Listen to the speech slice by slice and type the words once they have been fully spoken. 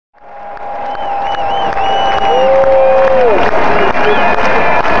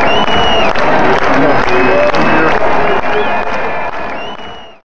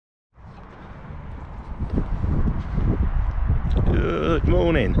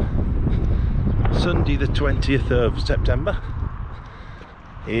Sunday the 20th of September.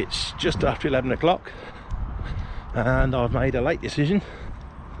 It's just after 11 o'clock and I've made a late decision.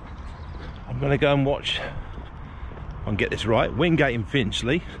 I'm going to go and watch, and get this right, Wingate and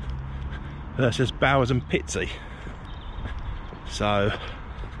Finchley versus Bowers and Pitsea. So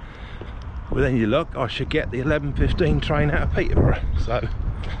with any luck I should get the 11:15 train out of Peterborough, so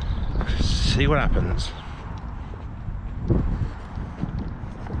see what happens.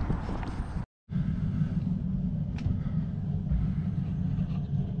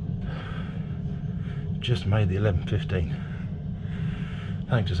 Just made the 11:15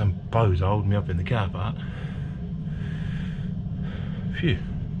 thanks to some bozo holding me up in the car park. Phew,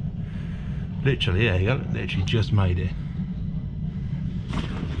 literally, yeah, you literally just made it.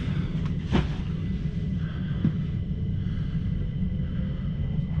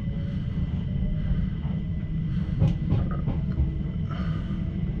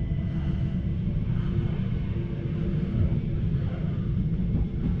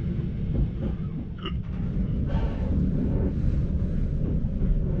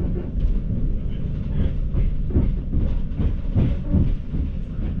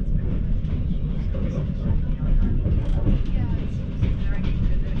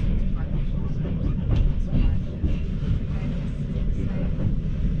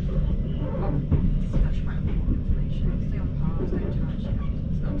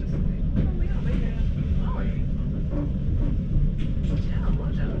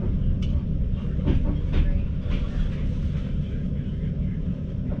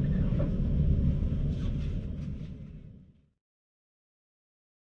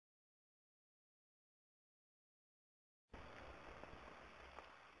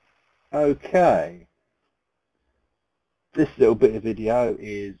 Okay, this little bit of video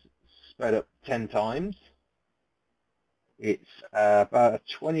is sped up 10 times. It's about a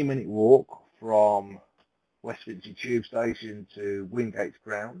 20-minute walk from West Finchley Tube Station to Wingate's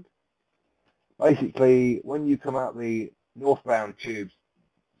ground. Basically, when you come out the northbound tube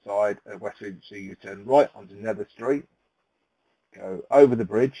side of West Finchley, you turn right onto Nether Street, go over the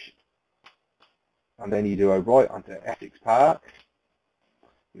bridge, and then you do a right onto Essex Park.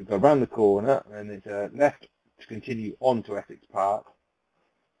 You go around the corner and then there's a left to continue on to Essex Park.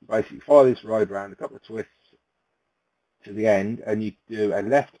 You basically follow this road round a couple of twists to the end and you do a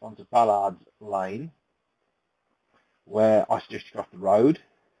left onto Ballard's Lane, where I suggest you cross the road.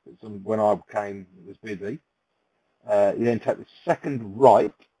 When I came it was busy. You then take the second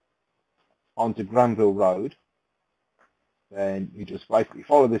right onto Granville Road. Then you just basically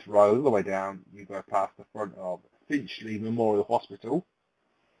follow this road all the way down. You go past the front of Finchley Memorial Hospital.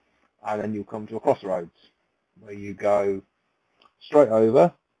 And then you'll come to a crossroads where you go straight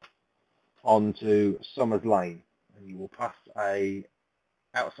over onto Summers Lane, and you will pass a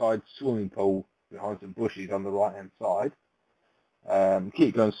outside swimming pool behind some bushes on the right hand side.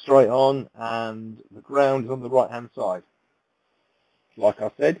 Keep going straight on and the ground is on the right hand side. Like I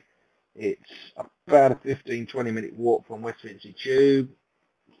said, it's about a 15-20 minute walk from West Finchley Tube,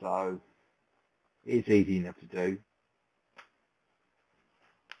 so it's easy enough to do.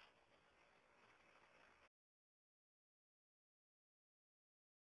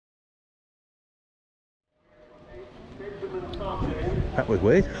 That was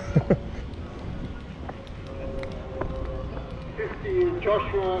weird. 15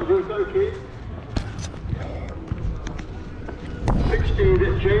 Extra003,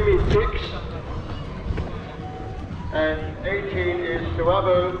 16 Jamie Dix, and 18 is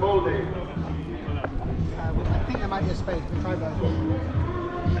Suavo Baldy. I think there might be a space. We'll try both.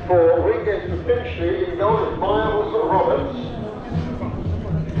 For Wingate Finchley, in goal is Miles Roberts.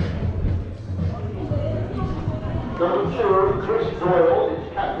 Number 2, Chris Doyle is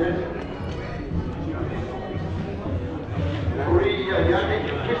captain. 3, Yannick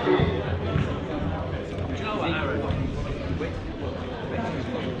Kitty.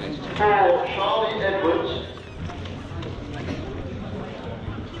 4, Charlie Edwards.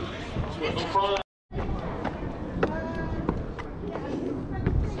 5.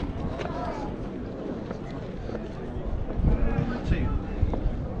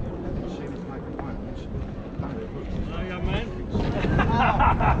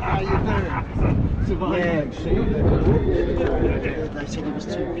 How you doing? Surviving. Yeah, they said it was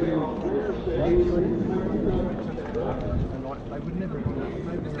too pure. They would never have done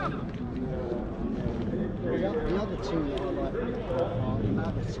that. The other two are like the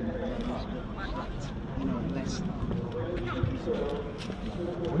other two. You know, Leicester.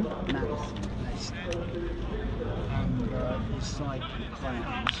 Madison, Leicester. And his side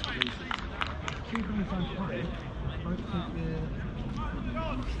crowns. Keep on trying to play. I don't think they're...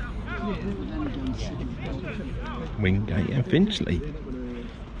 Yeah, Wingate and Finchley.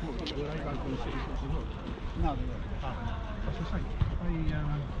 No,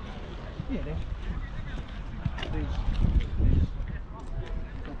 yeah,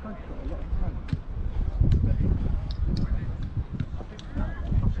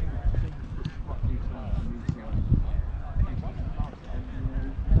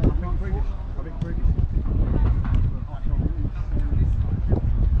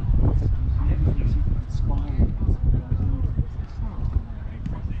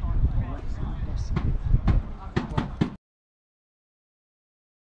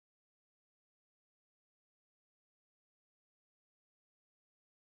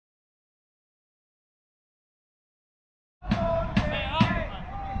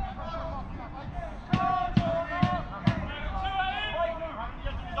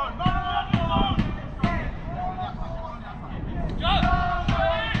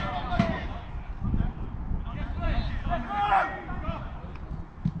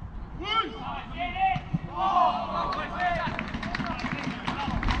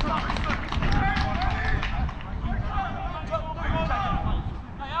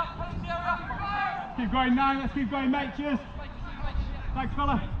 Keep going now, let's keep going, mate. Cheers. Thanks,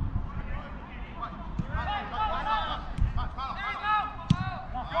 fella.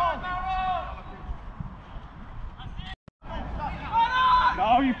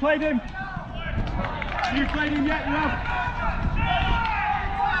 No, you played him. You played him yet, you have.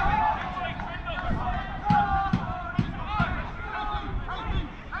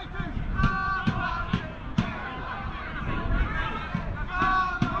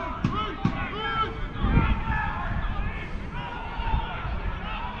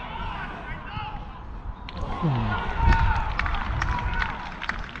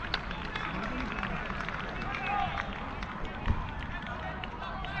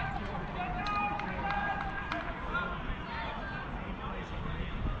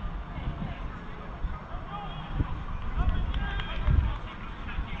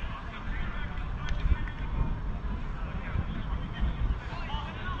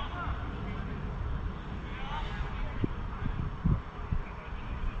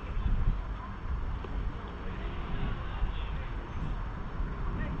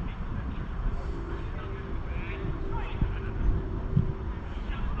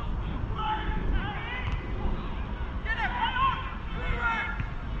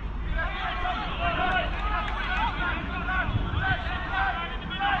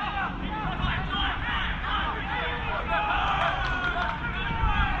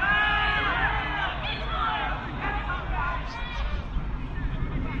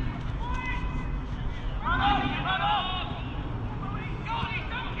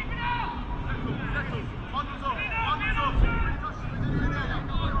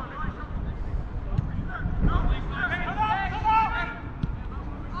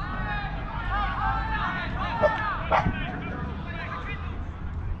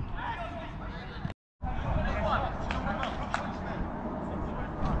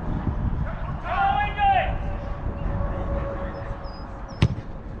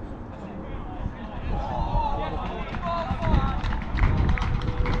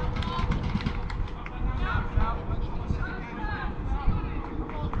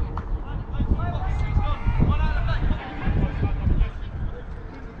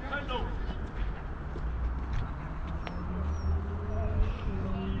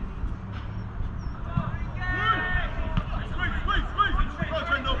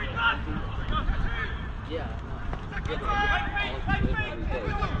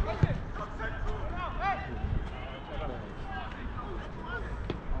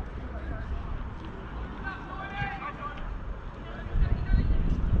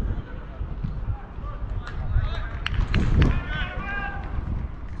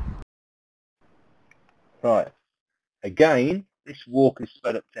 Right. Again, this walk is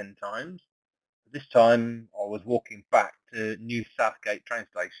sped up 10 times. This time I was walking back to New Southgate train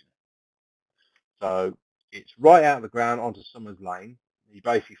station. So it's right out of the ground onto Summers Lane. You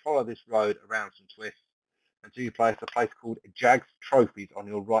basically follow this road around some twists until you place a place called Jags Trophies on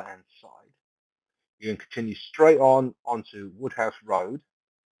your right hand side. You can continue straight on onto Woodhouse Road.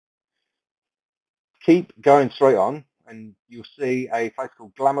 Keep going straight on and you'll see a place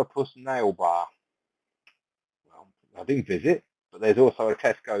called Glamourpuss Nail Bar. Well, I didn't visit, but there's also a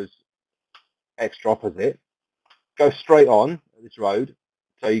Tesco's extra opposite. Go straight on this road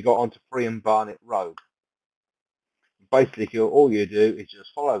so you got onto Free and Barnet Road. Basically, all you do is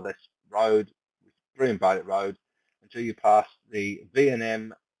just follow this road, Free and Barnet Road, until you pass the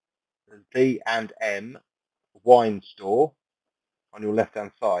V&M wine store on your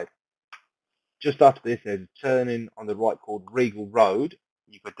left-hand side. just after this, there's a turning on the right called Regal Road.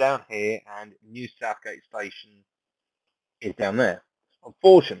 You go down here, and New Southgate Station is down there.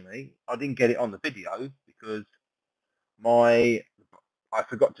 Unfortunately, I didn't get it on the video because I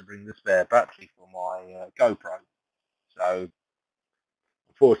forgot to bring the spare battery for my GoPro. So,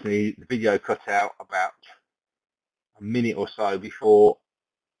 unfortunately, the video cut out about a minute or so before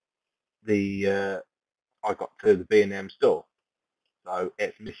I got to the B&M store. So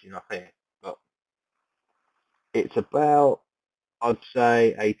it's missing off here. But it's about, I'd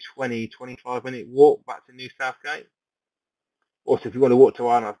say, a 20-25 minute walk back to New Southgate. Also, if you want to walk to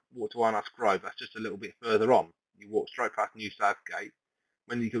Arnos Grove, that's just a little bit further on. You walk straight past New Southgate.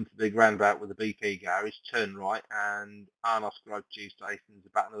 When you come to the big roundabout with the BP garage, turn right, and Arnos Grove Tube Station is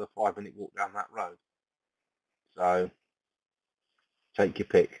about another 5-minute walk down that road. So, take your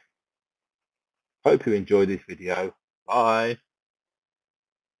pick. Hope you enjoyed this video. Bye.